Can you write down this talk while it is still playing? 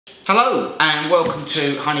Hello and welcome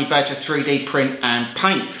to Honey Badger 3D Print and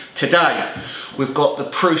Paint. Today we've got the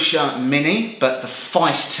Prusa Mini, but the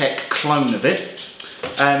Feistek clone of it.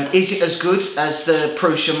 Is it as good as the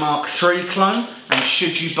Prusa Mark III clone, and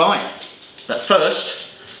should you buy it? But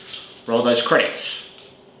first, roll those credits.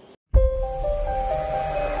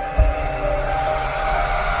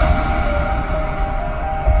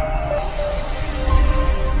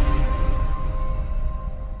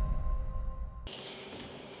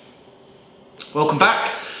 Welcome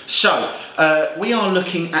back. So, we are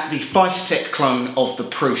looking at the Feistek clone of the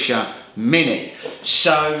Prusa Mini.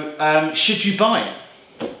 So, should you buy it?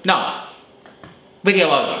 No. Video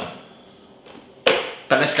over.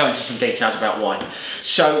 But let's go into some details about why.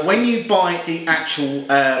 So, when you buy the actual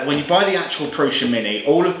Prusa Mini,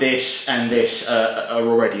 all of this and this are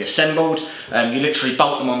already assembled. You literally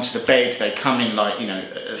bolt them onto the bed. They come in like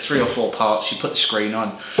 3 or 4 parts. You put the screen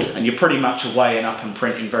on, and you're pretty much away and up and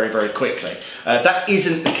printing very, very quickly. That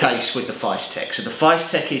isn't the case with the Feistek. So the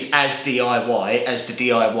Feistek is as DIY as the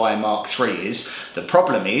DIY Mark III is. The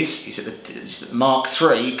problem is that the Mark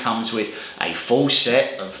III comes with a full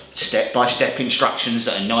set of step-by-step instructions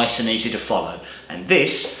that are nice and easy to follow, and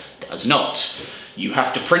this does not. You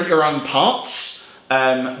have to print your own parts,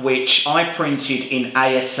 which I printed in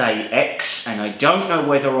ASA-X, and I don't know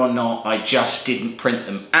whether or not I just didn't print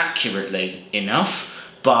them accurately enough,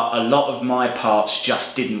 but a lot of my parts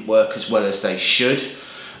just didn't work as well as they should.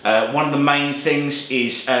 One of the main things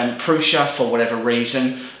is Prusa, for whatever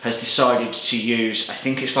reason, has decided to use, I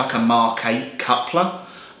think it's like a Mark 8 coupler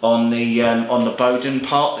on the Bowden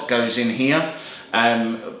part that goes in here.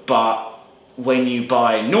 But when you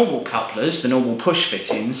buy normal couplers, the normal push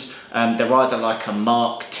fittings, they're either like a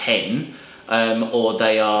Mark 10 or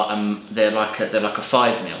they're like a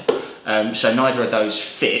 5mm. So neither of those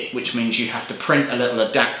fit, which means you have to print a little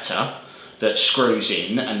adapter that screws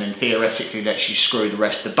in and then theoretically lets you screw the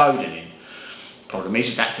rest of the Bowden in. Problem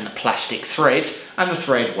is that's in a plastic thread, and the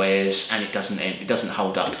thread wears and it doesn't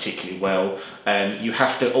hold up particularly well. You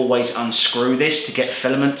have to always unscrew this to get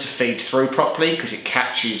filament to feed through properly, because it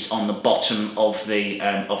catches on the bottom of the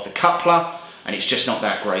coupler, and it's just not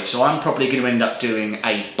that great. So I'm probably going to end up doing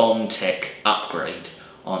a Bondtech upgrade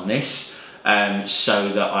on this, so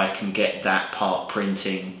that I can get that part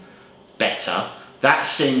printing better. That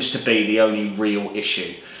seems to be the only real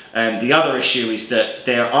issue. The other issue is that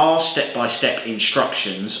there are step-by-step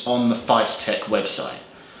instructions on the Feistek website.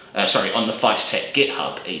 On the Feistek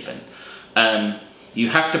GitHub even. You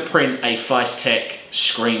have to print a Feistek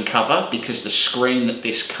screen cover, because the screen that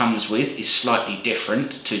this comes with is slightly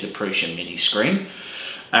different to the Prusa Mini screen.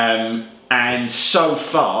 And so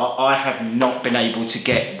far I have not been able to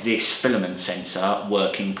get this filament sensor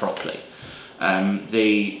working properly.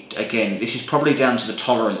 Again, this is probably down to the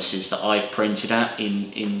tolerances that I've printed at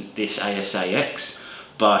in this ASA-X,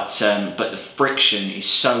 but the friction is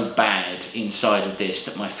so bad inside of this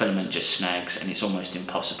that my filament just snags and it's almost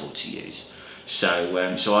impossible to use.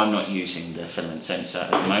 So, so I'm not using the filament sensor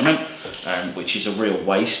at the moment, which is a real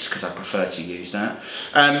waste because I prefer to use that.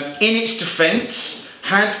 In its defence,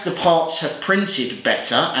 had the parts have printed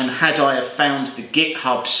better and had I have found the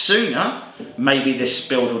GitHub sooner, maybe this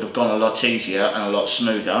build would have gone a lot easier and a lot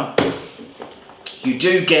smoother. You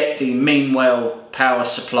do get the Meanwell power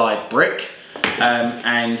supply brick,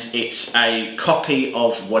 and it's a copy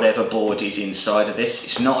of whatever board is inside of this.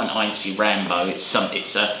 It's not an Einstein Rambo. It's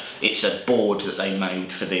a board that they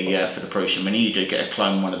made for the Prusa Mini. You do get a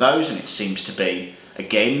clone one of those, and it seems to be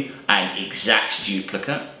again an exact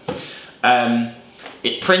duplicate.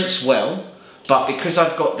 It prints well, but because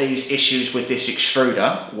I've got these issues with this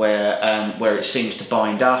extruder where it seems to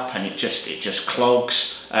bind up and it just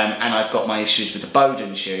clogs, and I've got my issues with the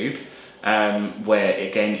Bowden tube where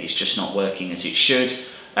again it's just not working as it should.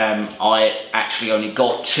 I actually only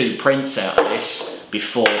got 2 prints out of this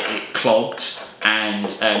before it clogged,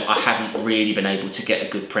 and I haven't really been able to get a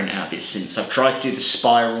good print out of it since. I've tried to do the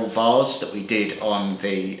spiral vase that we did on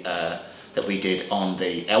the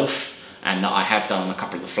Elf, and that I have done on a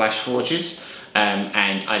couple of the Flash Forges,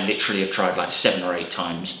 and I literally have tried like 7 or 8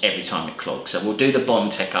 times every time it clogs. So we'll do the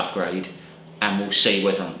Bondtech upgrade and we'll see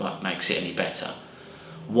whether that makes it any better.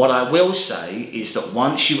 What I will say is that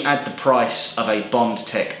once you add the price of a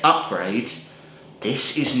Bondtech upgrade,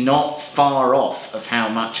 this is not far off of how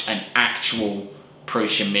much an actual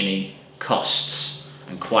Prusa Mini costs.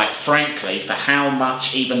 And quite frankly, for how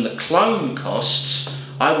much even the clone costs,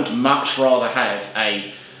 I would much rather have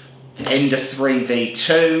a Ender 3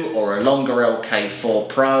 V2 or a longer LK4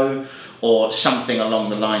 Pro or something along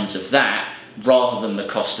the lines of that, rather than the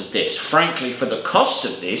cost of this. Frankly, for the cost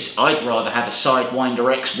of this, I'd rather have a Sidewinder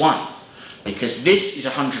X1, because this is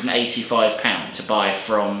 £185 to buy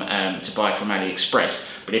from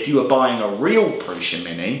AliExpress. But if you were buying a real Prusa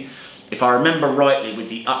Mini, if I remember rightly, with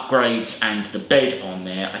the upgrades and the bed on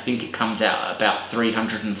there, I think it comes out at about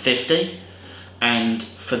 350. And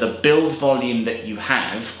for the build volume that you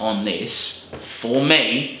have on this, for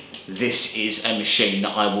me, this is a machine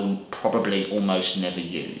that I will probably almost never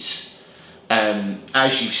use.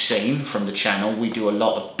 As you've seen from the channel, we do a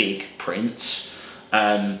lot of big prints,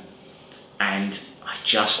 and I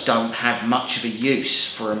just don't have much of a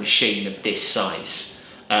use for a machine of this size.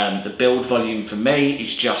 The build volume for me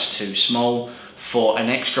is just too small. For an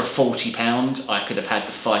extra £40, I could have had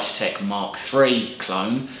the Feistek Mark III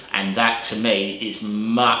clone, and that to me is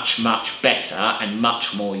much, much better and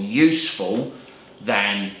much more useful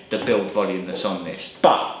than the build volume that's on this.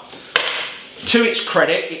 But to its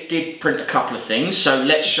credit, it did print a couple of things, so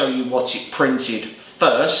let's show you what it printed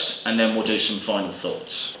first, and then we'll do some final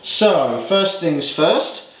thoughts. So, first things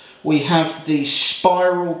first, we have the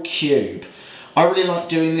spiral cube. I really like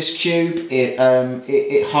doing this cube. It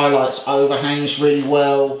highlights overhangs really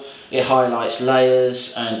well, it highlights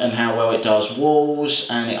layers and how well it does walls,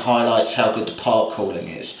 and it highlights how good the part cooling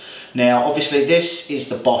is. Now obviously this is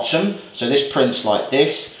the bottom, so this prints like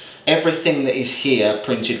this. Everything that is here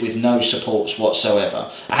printed with no supports whatsoever.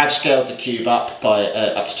 I have scaled the cube up by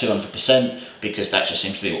up to 200% because that just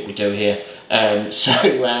seems to be what we do here. So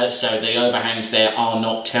the overhangs there are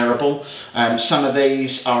not terrible. Some of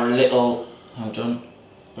these are a little, hold on,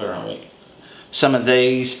 where are we? Some of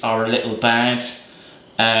these are a little bad.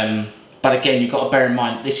 But again, you've got to bear in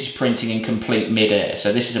mind, this is printing in complete mid-air.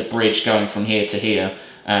 So this is a bridge going from here to here.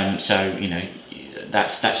 So, you know,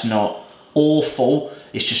 that's not awful.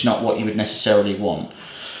 It's just not what you would necessarily want.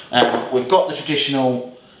 We've got the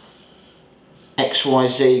traditional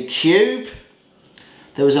XYZ cube.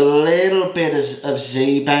 There was a little bit of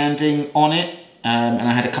Z banding on it, and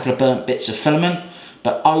I had a couple of burnt bits of filament.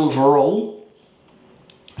 But overall,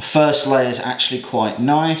 first layer is actually quite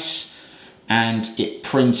nice, and it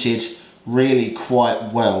printed really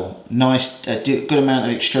quite well. Nice, good amount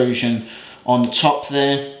of extrusion on the top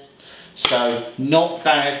there. So not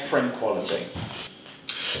bad print quality.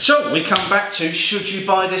 So we come back to, should you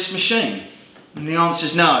buy this machine? And the answer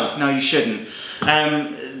is no, no you shouldn't.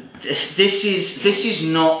 This is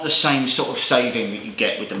not the same sort of saving that you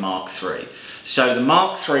get with the Mark III. So the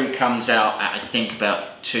Mark III comes out at I think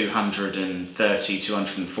about 230,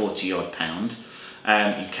 240 odd pound.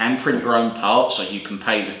 You can print your own parts, so you can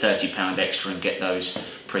pay the £30 extra and get those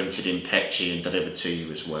printed in Petchy and delivered to you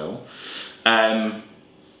as well.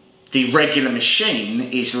 The regular machine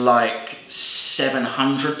is like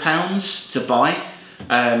 £700 to buy,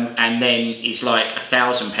 and then it's like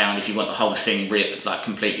 £1,000 if you want the whole thing like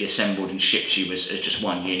completely assembled and shipped to you as just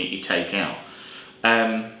one unit you take out.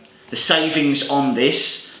 The savings on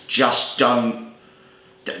this just don't,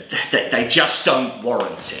 they just don't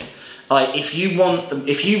warrant it. Like if you want a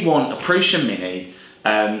Prusa Mini,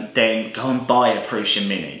 then go and buy a Prusa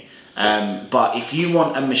Mini. But if you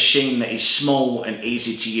want a machine that is small and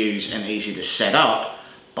easy to use and easy to set up,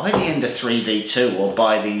 buy the Ender 3V2 or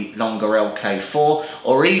buy the longer LK4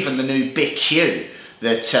 or even the new BQ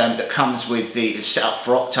that comes with the setup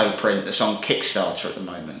for Octoprint that's on Kickstarter at the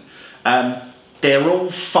moment. They're all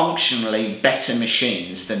functionally better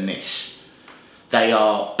machines than this. They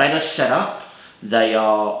are better set up, they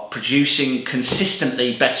are producing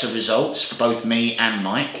consistently better results for both me and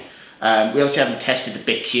Mike. We obviously haven't tested the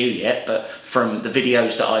BQ yet, but from the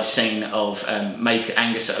videos that I've seen of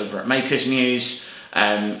Angus over at Maker's Muse,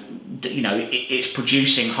 you know, it's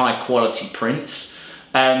producing high quality prints.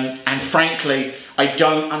 And frankly, I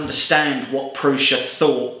don't understand what Prusa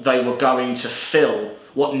thought they were going to fill,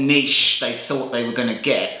 what niche they thought they were going to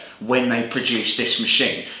get when they produced this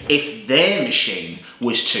machine. If their machine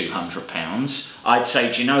was £200, I'd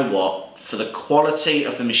say, do you know what, for the quality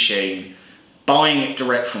of the machine, buying it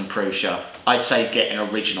direct from Prusa, I'd say get an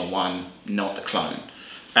original one, not the clone.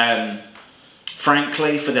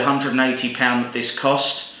 Frankly, for the £180 that this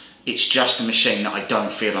cost, it's just a machine that I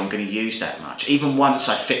don't feel I'm going to use that much. Even once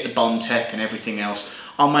I fit the Bondtech and everything else,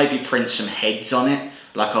 I'll maybe print some heads on it.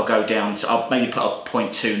 Like I'll go down to, I'll maybe put a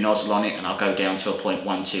 0.2 nozzle on it and I'll go down to a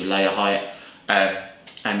 0.12 layer height.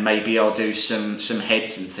 And maybe I'll do some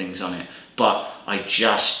heads and things on it. But I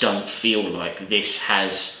just don't feel like this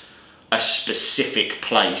has a specific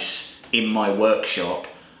place in my workshop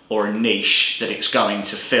or a niche that it's going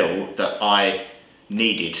to fill that I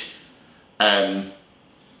needed.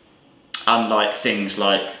 Unlike things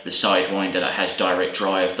like the Sidewinder that has direct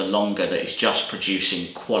drive, the longer that is just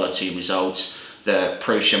producing quality results, the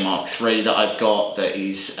Prusa Mark III that I've got that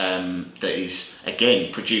is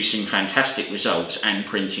again producing fantastic results and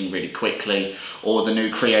printing really quickly, or the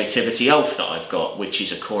new Creativity Elf that I've got, which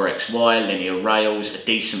is a Core XY, linear rails, a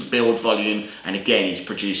decent build volume, and again is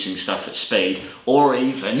producing stuff at speed, or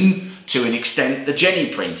even to an extent the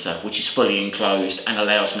Jenny printer, which is fully enclosed and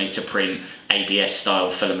allows me to print ABS style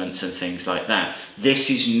filaments and things like that. This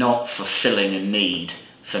is not fulfilling a need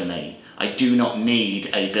for me. I do not need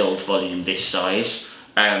a build volume this size,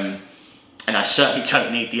 and I certainly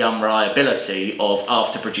don't need the unreliability of,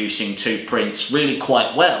 after producing 2 prints really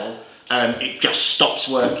quite well, it just stops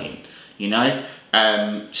working, you know.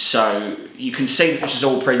 So you can see that this was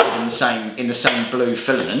all printed in the same blue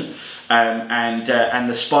filament, and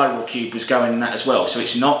the spiral cube was going in that as well. So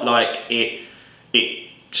it's not like it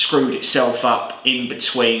screwed itself up in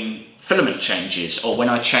between filament changes, or when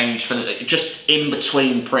I changed filament, just in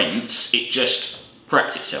between prints, it just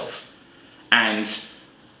prepped itself. And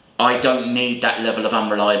I don't need that level of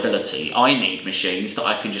unreliability. I need machines that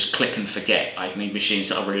I can just click and forget. I need machines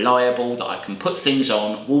that are reliable, that I can put things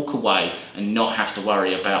on, walk away, and not have to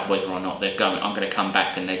worry about whether or not I'm going to come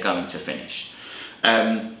back and they're going to finish.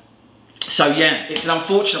 So yeah, it's an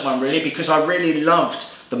unfortunate one really, because I really loved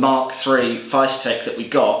the Mark III Feistek that we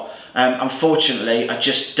got. Unfortunately, I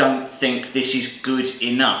just don't think this is good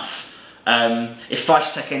enough. If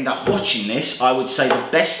Feistek end up watching this, I would say the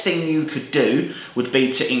best thing you could do would be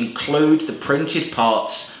to include the printed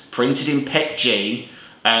parts, printed in PETG,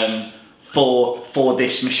 for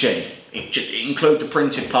this machine. Include the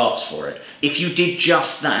printed parts for it. If you did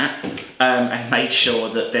just that, and made sure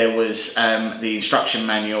that there was the instruction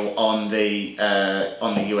manual on the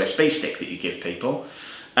USB stick that you give people,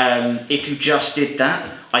 if you just did that,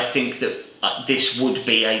 I think that this would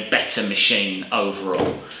be a better machine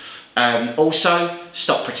overall. Also,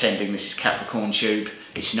 stop pretending this is Capricorn tube.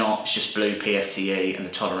 It's not, it's just blue PFTE, and the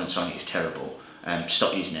tolerance on it is terrible.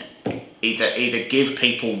 Stop using it. Either give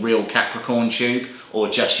people real Capricorn tube, or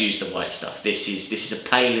just use the white stuff. This is a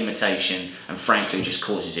pale imitation, and frankly just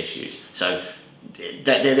causes issues. So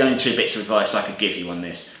they're the only 2 bits of advice I could give you on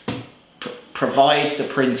this. Provide the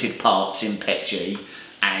printed parts in PETG,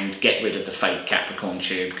 and get rid of the fake Capricorn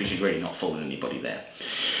tube, because you're really not fooling anybody there.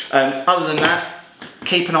 Other than that,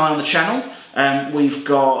 keep an eye on the channel. We've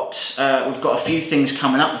got a few things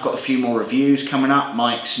coming up. We've got a few more reviews coming up.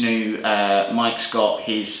 Mike's got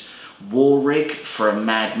his war rig from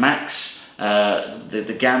Mad Max,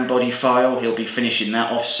 the GAN body file. He'll be finishing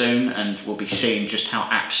that off soon, and we'll be seeing just how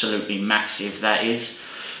absolutely massive that is.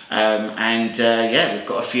 Yeah, we've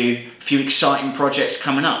got a few exciting projects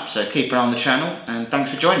coming up, so keep an eye on the channel, and thanks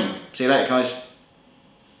for joining. See you later, guys.